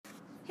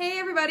Hey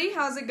everybody,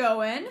 how's it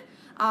going?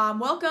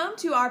 Welcome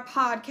to our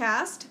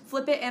podcast,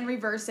 Flip It and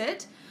Reverse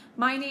It.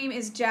 My name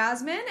is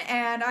Jasmine,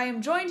 and I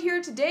am joined here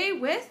today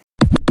with...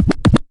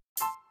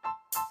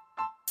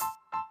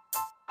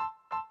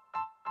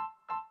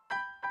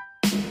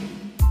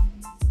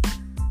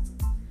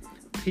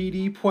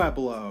 PD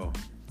Pueblo.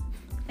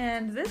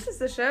 And this is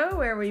the show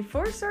where we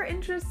force our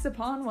interests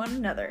upon one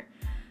another.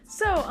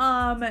 So,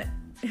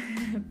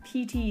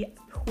 PT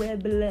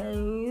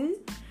Pueblo...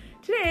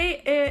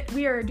 Today,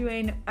 we are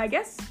doing, I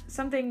guess,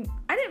 something,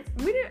 did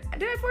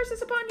I force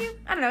this upon you?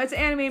 I don't know, it's an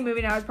anime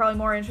movie now, I was probably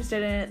more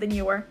interested in it than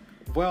you were.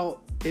 Well,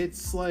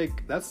 it's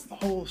like, that's the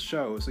whole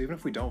show, so even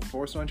if we don't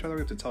force it on each other, we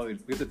have to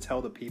tell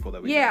the people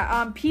that we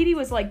do. Petey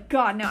was like,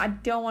 God, no, I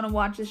don't want to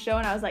watch this show,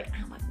 and I was like,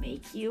 I'm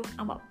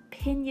gonna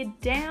pin you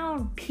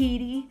down,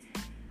 Petey.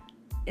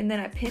 And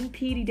then I pinned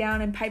Petey down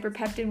and Piper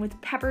Pepton with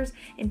peppers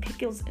and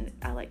pickles, and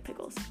I like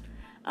pickles.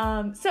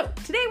 So,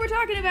 today we're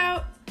talking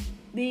about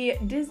the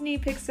Disney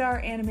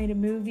Pixar animated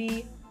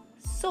movie,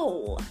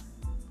 Soul.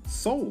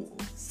 Soul.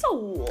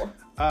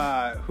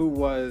 Who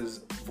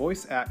was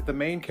the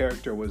main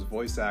character was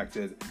voice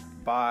acted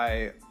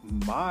by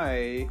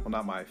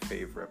not my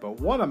favorite, but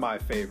one of my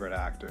favorite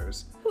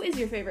actors. Who is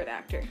your favorite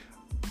actor?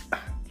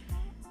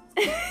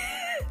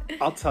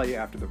 I'll tell you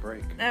after the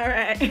break. All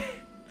right.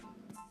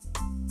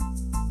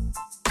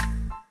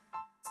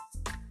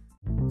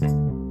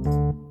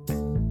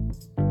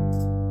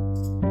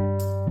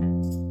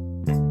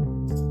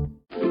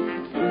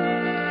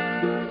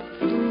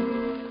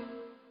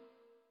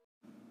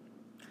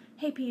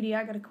 Hey, Petey,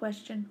 I got a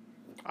question.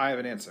 I have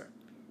an answer.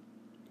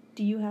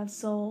 Do you have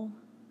soul?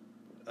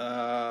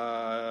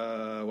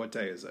 What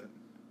day is it?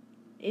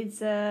 It's,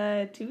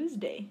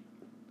 Tuesday.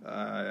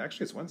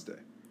 Actually, it's Wednesday.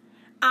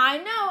 I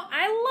know,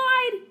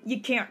 I lied! You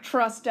can't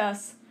trust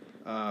us.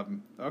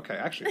 Okay,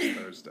 actually, it's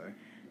Thursday.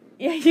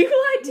 Yeah, you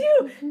lied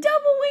too!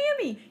 Double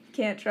whammy!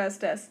 Can't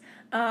trust us.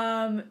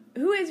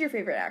 Who is your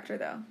favorite actor,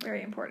 though?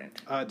 Very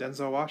important.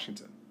 Denzel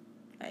Washington.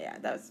 Yeah,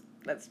 that's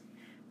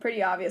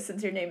pretty obvious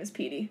since your name is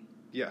Petey.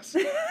 Yes.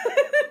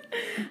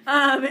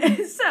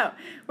 So,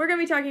 we're going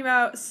to be talking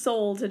about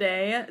Soul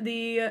today,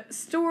 the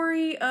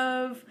story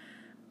of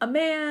a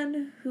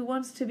man who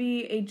wants to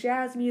be a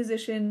jazz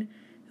musician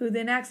who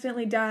then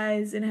accidentally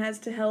dies and has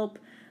to help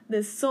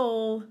this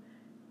soul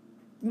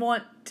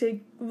want to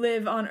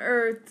live on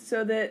Earth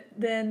so that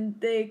then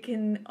they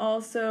can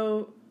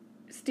also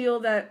steal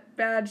that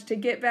badge to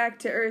get back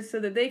to Earth so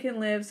that they can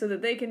live, so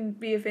that they can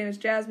be a famous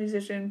jazz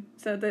musician,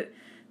 so that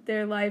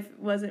their life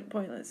wasn't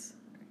pointless.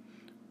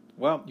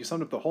 Well, you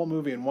summed up the whole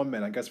movie in 1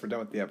 minute. I guess we're done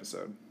with the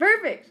episode.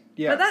 Perfect.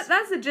 Yes. But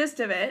that's the gist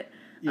of it.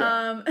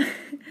 Yeah.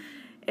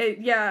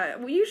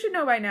 Well, you should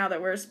know by now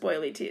that we're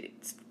spoily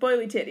titties.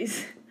 Spoily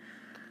titties.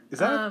 Is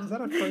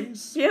that a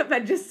phrase? Yep,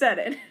 I just said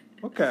it.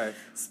 Okay.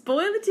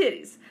 Spoil the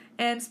titties.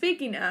 And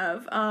speaking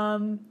of,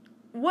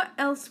 what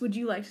else would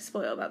you like to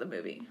spoil about the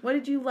movie? What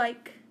did you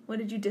like? What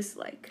did you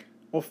dislike?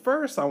 Well,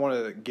 first I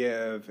want to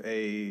give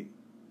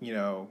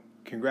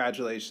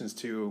congratulations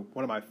to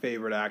one of my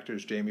favorite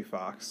actors, Jamie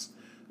Foxx.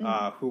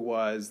 Who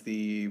was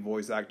the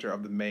voice actor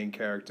of the main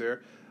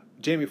character.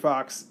 Jamie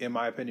Foxx, in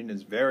my opinion,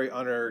 is very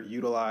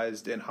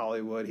underutilized in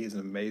Hollywood. He's an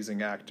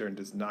amazing actor and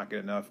does not get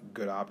enough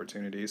good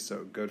opportunities,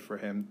 so good for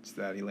him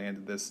that he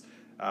landed this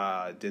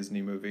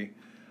Disney movie.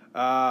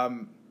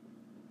 I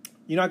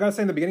gotta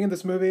say, in the beginning of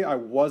this movie, I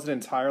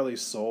wasn't entirely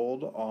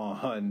sold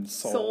on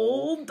Soul.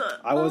 Sold?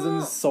 I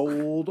wasn't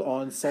sold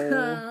on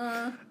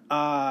Soul.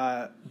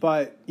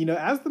 But,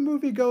 as the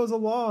movie goes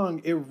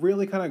along, it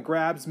really kind of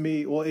grabs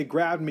me. Well, it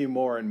grabbed me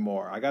more and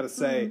more. I gotta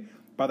say,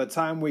 by the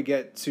time we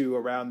get to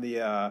around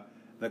the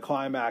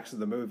climax of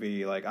the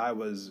movie, I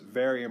was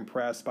very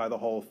impressed by the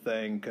whole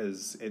thing,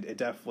 because it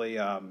definitely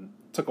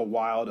took a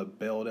while to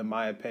build, in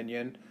my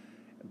opinion.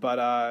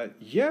 But,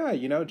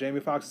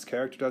 Jamie Foxx's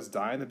character does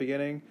die in the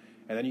beginning,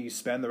 and then you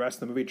spend the rest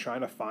of the movie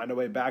trying to find a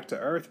way back to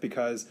Earth,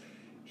 because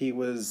he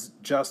was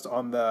just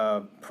on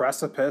the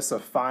precipice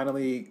of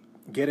finally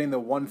getting the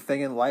one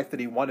thing in life that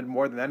he wanted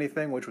more than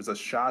anything, which was a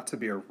shot to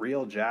be a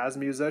real jazz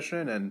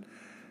musician. And,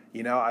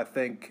 I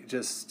think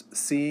just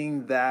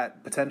seeing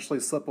that potentially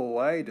slip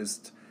away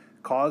just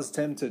caused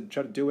him to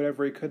try to do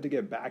whatever he could to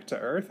get back to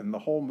Earth. And the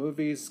whole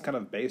movie's kind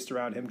of based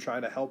around him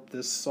trying to help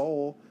this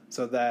soul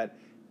so that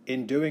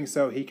in doing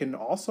so, he can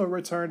also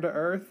return to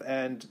Earth.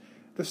 And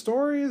the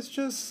story is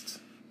just,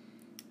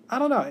 I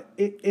don't know.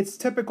 It's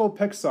typical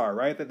Pixar,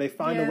 right? That they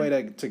find a way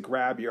to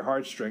grab your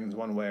heartstrings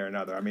one way or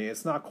another. I mean,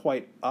 it's not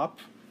quite up,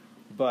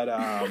 but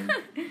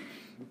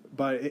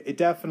but it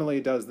definitely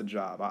does the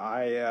job.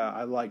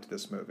 I liked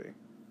this movie.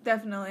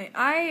 Definitely.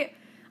 I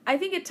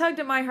think it tugged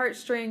at my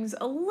heartstrings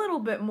a little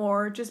bit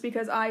more just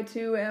because I,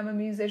 too, am a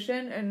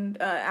musician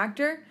and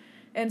actor.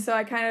 And so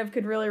I kind of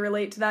could really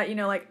relate to that,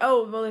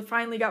 I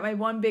finally got my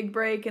one big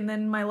break and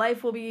then my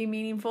life will be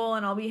meaningful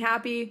and I'll be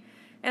happy.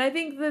 And I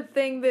think the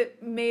thing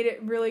that made it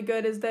really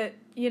good is that,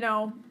 he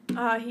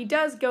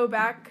does go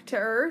back to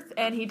Earth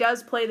and he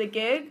does play the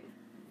gig.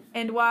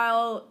 And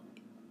while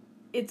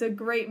it's a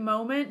great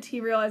moment,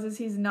 he realizes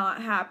he's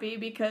not happy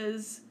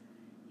because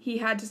he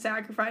had to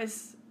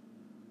sacrifice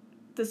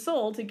the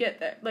soul to get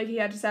there. Like, he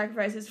had to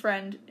sacrifice his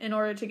friend in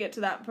order to get to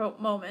that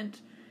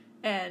moment.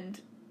 And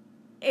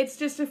it's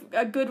just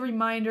a good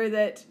reminder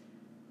that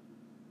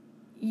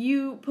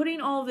you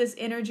putting all this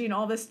energy and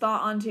all this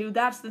thought onto,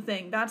 that's the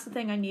thing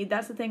I need,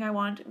 that's the thing I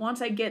want.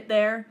 Once I get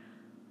there,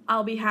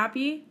 I'll be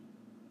happy.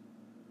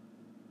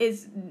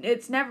 There's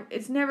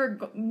never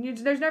going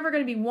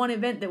to be one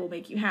event that will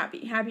make you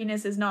happy.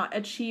 Happiness is not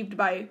achieved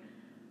by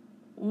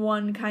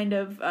one kind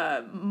of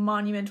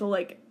monumental,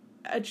 like,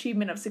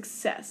 achievement of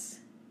success.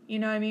 You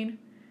know what I mean?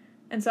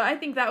 And so I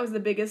think that was the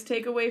biggest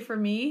takeaway for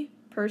me,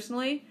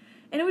 personally.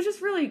 And it was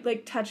just really,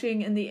 like,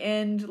 touching in the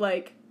end,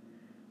 like,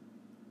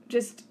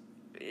 just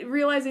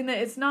realizing that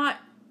it's not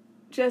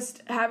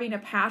just having a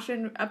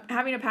passion.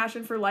 Having a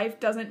passion for life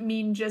doesn't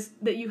mean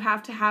just that you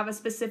have to have a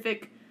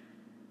specific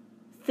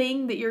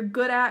thing that you're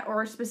good at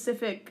or a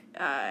specific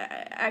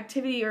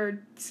activity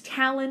or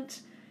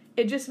talent.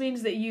 It just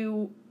means that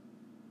you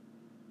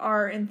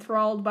are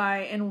enthralled by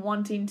and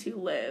wanting to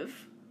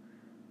live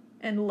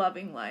and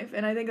loving life.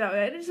 And I think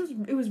that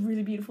it was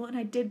really beautiful, and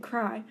I did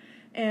cry.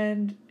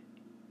 And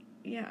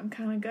yeah, I'm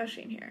kind of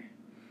gushing here.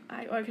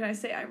 What can I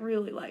say? I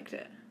really liked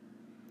it.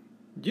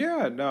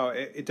 Yeah, no,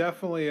 it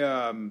definitely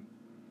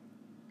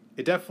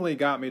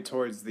got me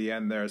towards the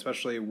end there,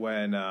 especially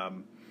when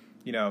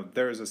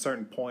there's a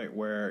certain point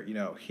where,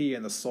 he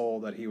and the soul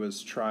that he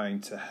was trying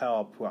to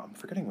help, well, I'm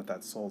forgetting what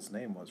that soul's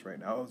name was right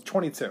now. Oh,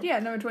 22. Yeah,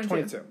 number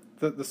 22.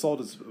 The soul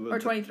was... Or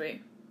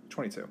 23.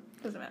 22.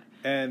 Doesn't matter.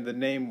 And the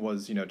name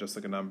was, just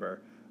like a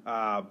number.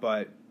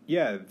 But,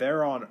 yeah,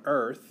 they're on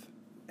Earth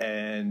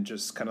and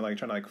just kind of, like,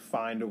 trying to, like,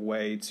 find a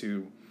way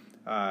to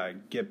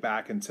get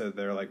back into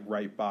their, like,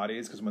 right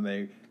bodies. Because when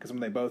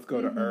they both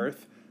go to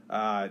Earth,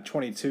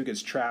 22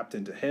 gets trapped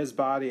into his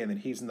body, and then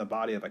he's in the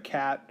body of a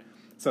cat.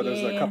 So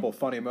there's a couple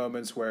funny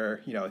moments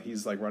where,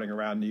 he's, like, running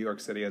around New York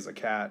City as a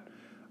cat.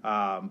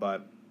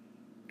 But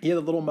he had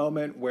a little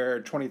moment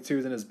where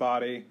 22's in his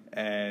body,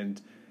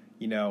 and,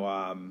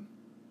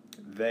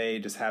 they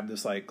just have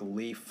this, like,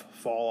 leaf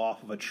fall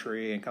off of a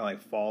tree and kind of,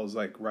 like, falls,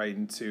 like, right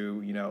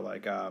into,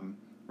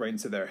 right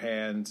into their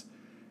hand.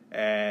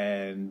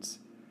 And,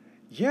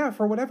 yeah,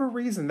 for whatever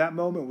reason, that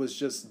moment was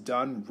just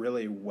done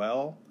really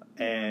well.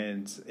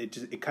 And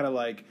it kind of,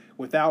 like,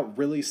 without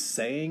really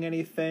saying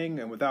anything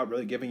and without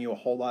really giving you a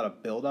whole lot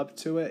of build up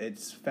to it,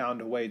 it's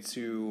found a way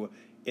to,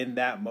 in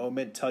that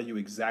moment, tell you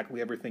exactly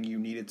everything you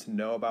needed to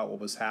know about what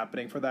was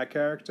happening for that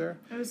character.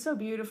 It was so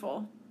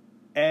beautiful.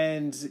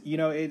 And,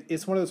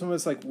 it's one of those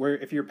moments, like, where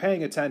if you're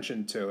paying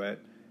attention to it,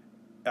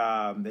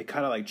 it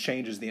kind of, like,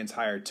 changes the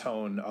entire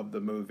tone of the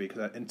movie.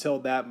 Because until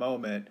that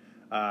moment,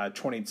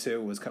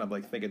 22 was kind of,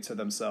 like, thinking to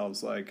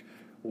themselves, like,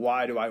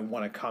 why do I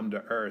want to come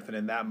to Earth? And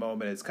in that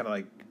moment, it's kind of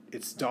like,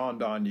 it's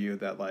dawned on you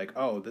that, like,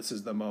 oh, this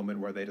is the moment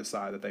where they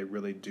decide that they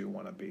really do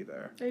want to be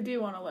there. They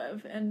do want to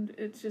live. And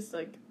it's just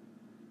like,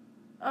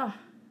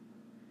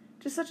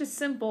 just such a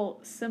simple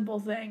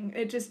thing.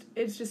 It's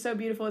just so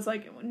beautiful. It's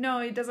like, no,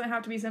 it doesn't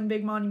have to be some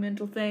big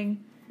monumental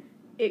thing.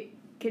 It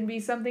can be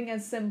something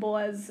as simple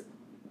as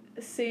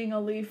seeing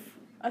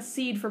a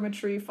seed from a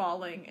tree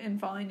falling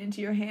into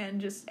your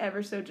hand just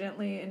ever so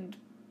gently and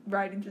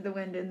riding through the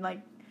wind, and,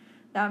 like,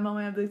 that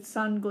moment of the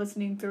sun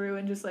glistening through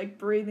and just, like,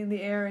 breathing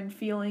the air and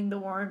feeling the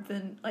warmth,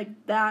 and, like,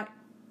 that,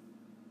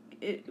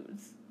 it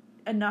was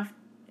enough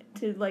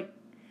to, like,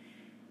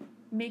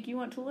 make you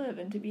want to live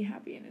and to be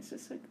happy. And it's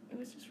just, like, it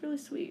was just really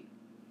sweet.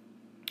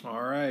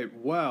 All right.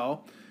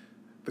 Well,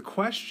 the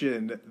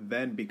question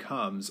then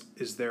becomes,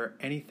 is there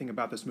anything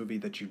about this movie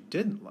that you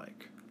didn't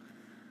like?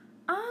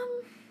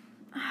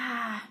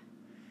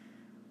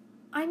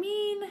 I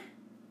mean,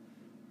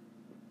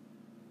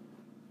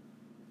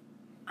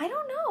 I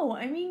don't know.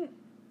 I mean,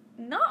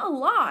 not a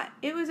lot.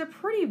 It was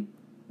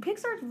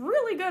Pixar's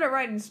really good at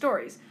writing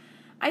stories.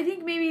 I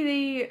think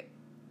maybe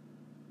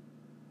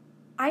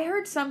I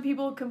heard some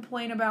people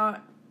complain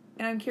about,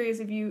 and I'm curious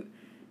if you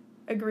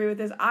agree with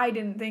this, I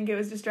didn't think it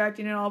was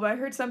distracting at all, but I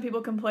heard some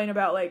people complain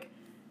about, like,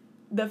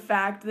 the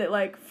fact that,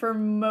 like, for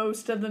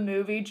most of the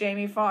movie,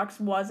 Jamie Foxx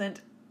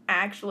wasn't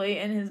actually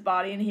in his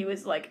body and he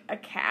was, like, a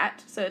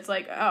cat. So it's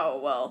like, oh,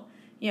 well,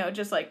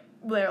 just, like,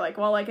 they're like,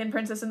 well, like, in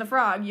Princess and the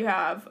Frog, you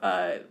have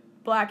a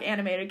black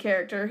animated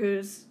character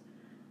who's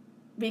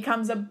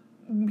becomes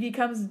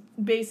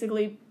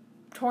basically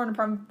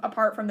torn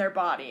apart from their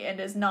body and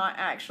is not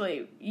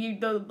actually, you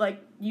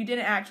didn't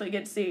actually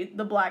get to see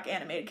the black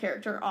animated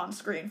character on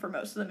screen for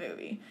most of the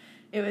movie.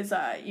 It was,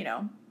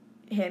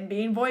 him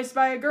being voiced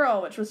by a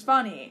girl, which was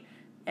funny,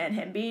 and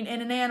him being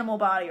in an animal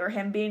body, or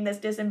him being this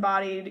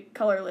disembodied,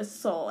 colorless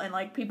soul, and,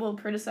 like, people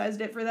criticized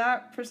it for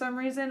that for some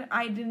reason.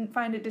 I didn't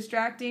find it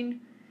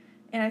distracting,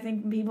 and I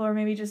think people are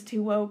maybe just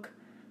too woke,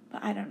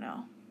 but I don't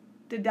know.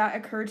 Did that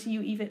occur to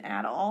you even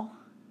at all?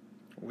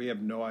 We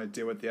have no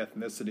idea what the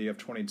ethnicity of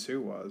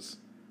 22 was.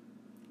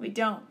 We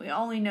don't. We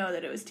only know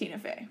that it was Tina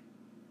Fey.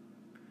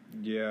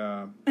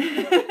 Yeah.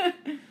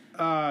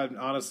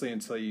 Honestly,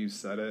 until you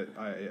said it,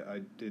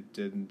 it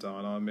didn't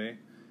dawn on me.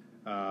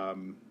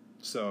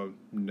 So,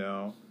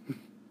 no.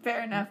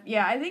 Fair enough.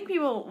 Yeah, I think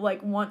people,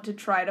 like, want to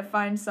try to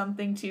find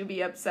something to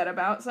be upset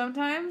about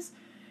sometimes.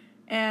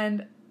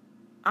 And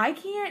I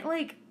can't,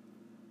 like,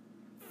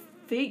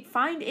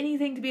 find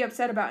anything to be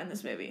upset about in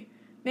this movie.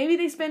 Maybe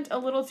they spent a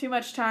little too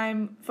much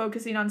time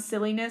focusing on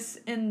silliness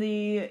in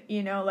the,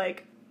 you know,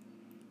 like,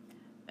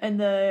 in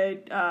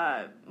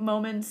the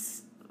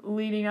moments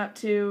leading up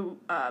to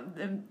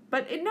them.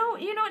 But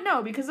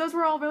no, because those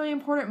were all really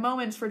important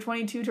moments for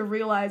 22 to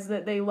realize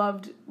that they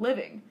loved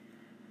living.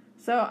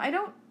 So I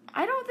don't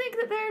think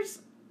that there's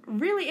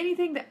really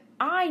anything that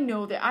I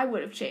know that I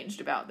would have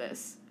changed about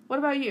this. What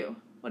about you?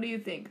 What do you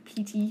think,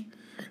 PT?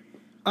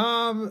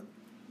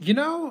 You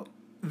know,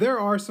 there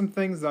are some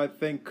things that I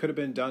think could have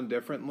been done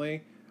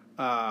differently.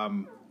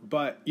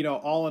 But, you know,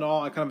 all in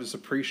all, I kind of just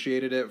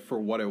appreciated it for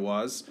what it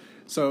was.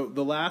 So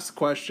the last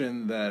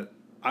question that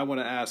I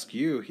want to ask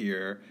you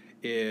here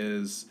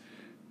is,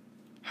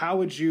 how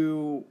would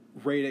you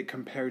rate it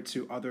compared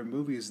to other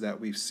movies that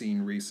we've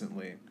seen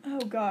recently? Oh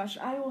gosh,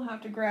 I will have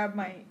to grab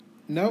my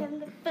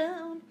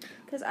telephone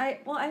because I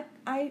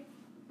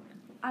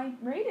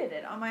rated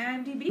it on my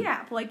IMDb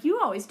app like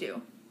you always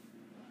do.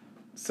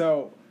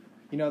 So,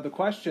 you know, the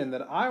question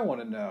that I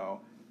want to know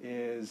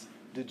is,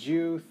 did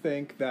you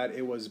think that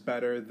it was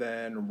better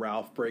than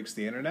Ralph Breaks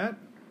the Internet?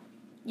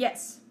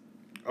 Yes.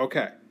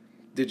 Okay.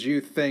 Did you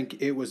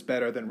think it was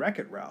better than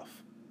Wreck-It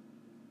Ralph?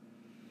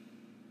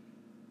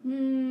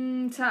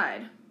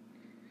 Tied.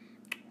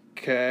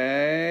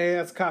 Okay,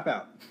 that's cop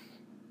out.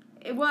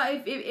 It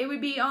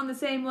would be on the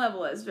same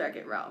level as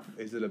Wreck-It Ralph.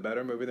 Is it a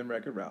better movie than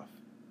Wreck-It Ralph?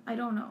 I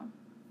don't know.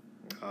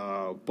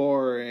 Oh,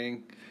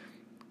 boring.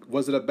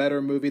 Was it a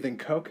better movie than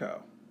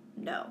Coco?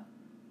 No.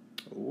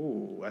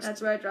 Ooh,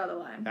 that's where I draw the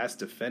line. That's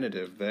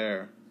definitive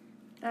there.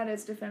 That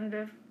is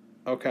definitive.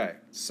 Okay,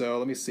 so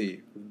let me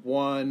see.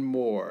 One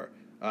more.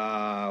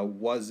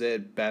 Was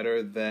it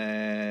better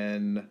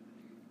than...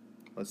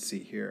 Let's see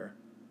here.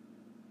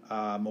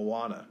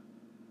 Moana?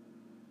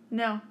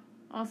 No.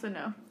 Also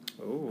no.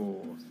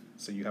 Ooh,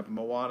 so you have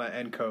Moana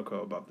and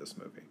Coco above this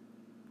movie.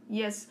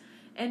 Yes,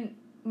 and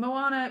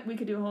Moana, we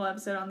could do a whole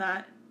episode on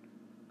that,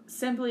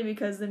 simply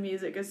because the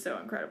music is so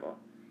incredible.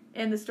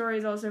 And the story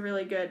is also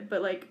really good,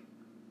 but, like,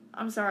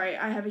 I'm sorry,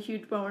 I have a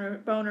huge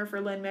boner for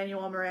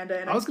Lin-Manuel Miranda,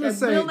 and I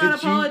will not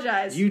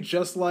apologize. You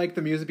just like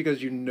the music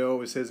because you know it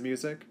was his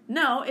music?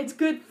 No, it's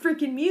good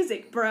freaking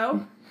music,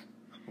 bro.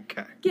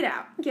 Okay. Get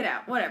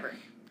out, whatever.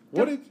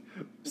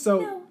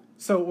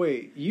 So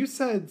wait, you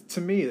said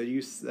to me that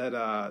you said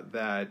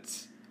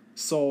that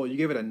Soul, you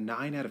gave it a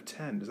 9 out of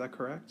 10. Is that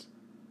correct?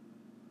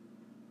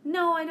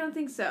 No, I don't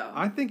think so.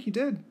 I think you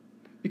did.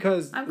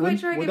 Because I'm quite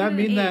sure I gave it an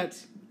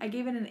 8. I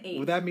gave it an 8.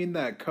 Would that mean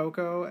that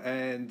Coco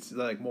and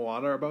like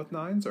Moana are both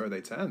 9s, or are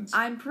they 10s?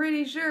 I'm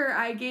pretty sure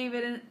I gave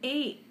it an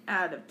 8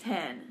 out of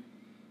 10.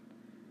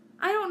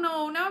 I don't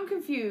know. Now I'm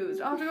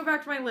confused. I'll have to go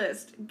back to my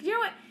list. You know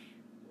what?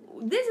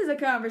 This is a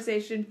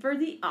conversation for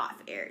the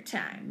off-air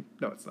time.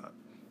 No, it's not.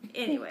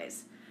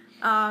 Anyways,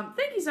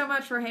 thank you so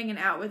much for hanging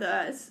out with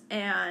us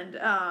and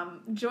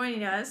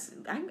joining us.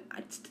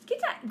 Get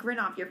that grin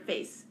off your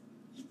face.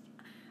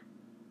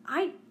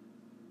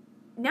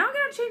 Now I'm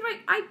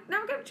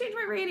gonna change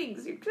my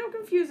ratings. You're so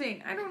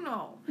confusing. I don't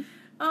know.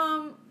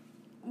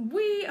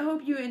 We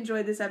hope you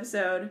enjoyed this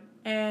episode,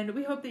 and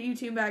we hope that you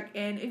tune back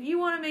in. If you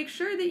want to make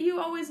sure that you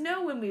always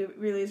know when we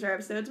release our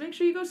episodes, make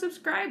sure you go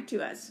subscribe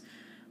to us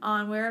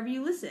on wherever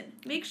you listen.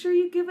 Make sure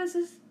you give us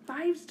a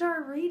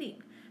 5-star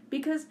rating,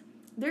 because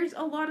there's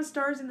a lot of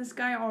stars in the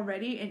sky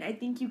already, and I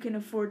think you can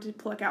afford to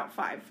pluck out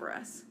 5 for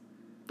us.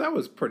 That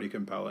was pretty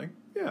compelling.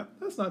 Yeah,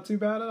 that's not too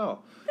bad at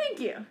all. Thank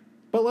you.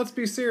 But let's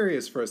be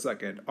serious for a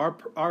second. Our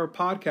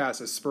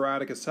podcast is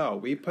sporadic as hell.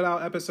 We put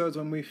out episodes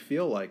when we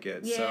feel like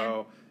it. Yeah.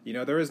 So, you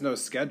know, there is no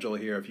schedule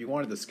here. If you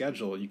wanted the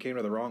schedule, you came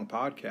to the wrong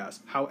podcast.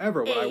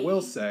 However, what I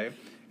will say is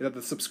that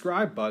the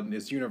subscribe button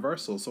is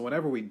universal. So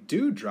whenever we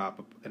do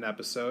drop an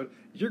episode,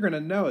 you're going to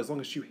know as long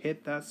as you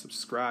hit that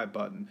subscribe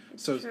button.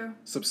 So true.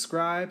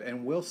 Subscribe,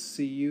 and we'll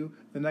see you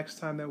the next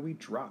time that we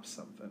drop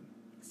something.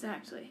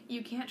 Exactly.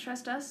 You can't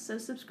trust us, so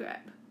subscribe.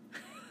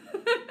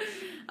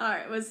 All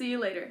right, we'll see you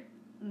later.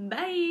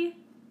 Bye.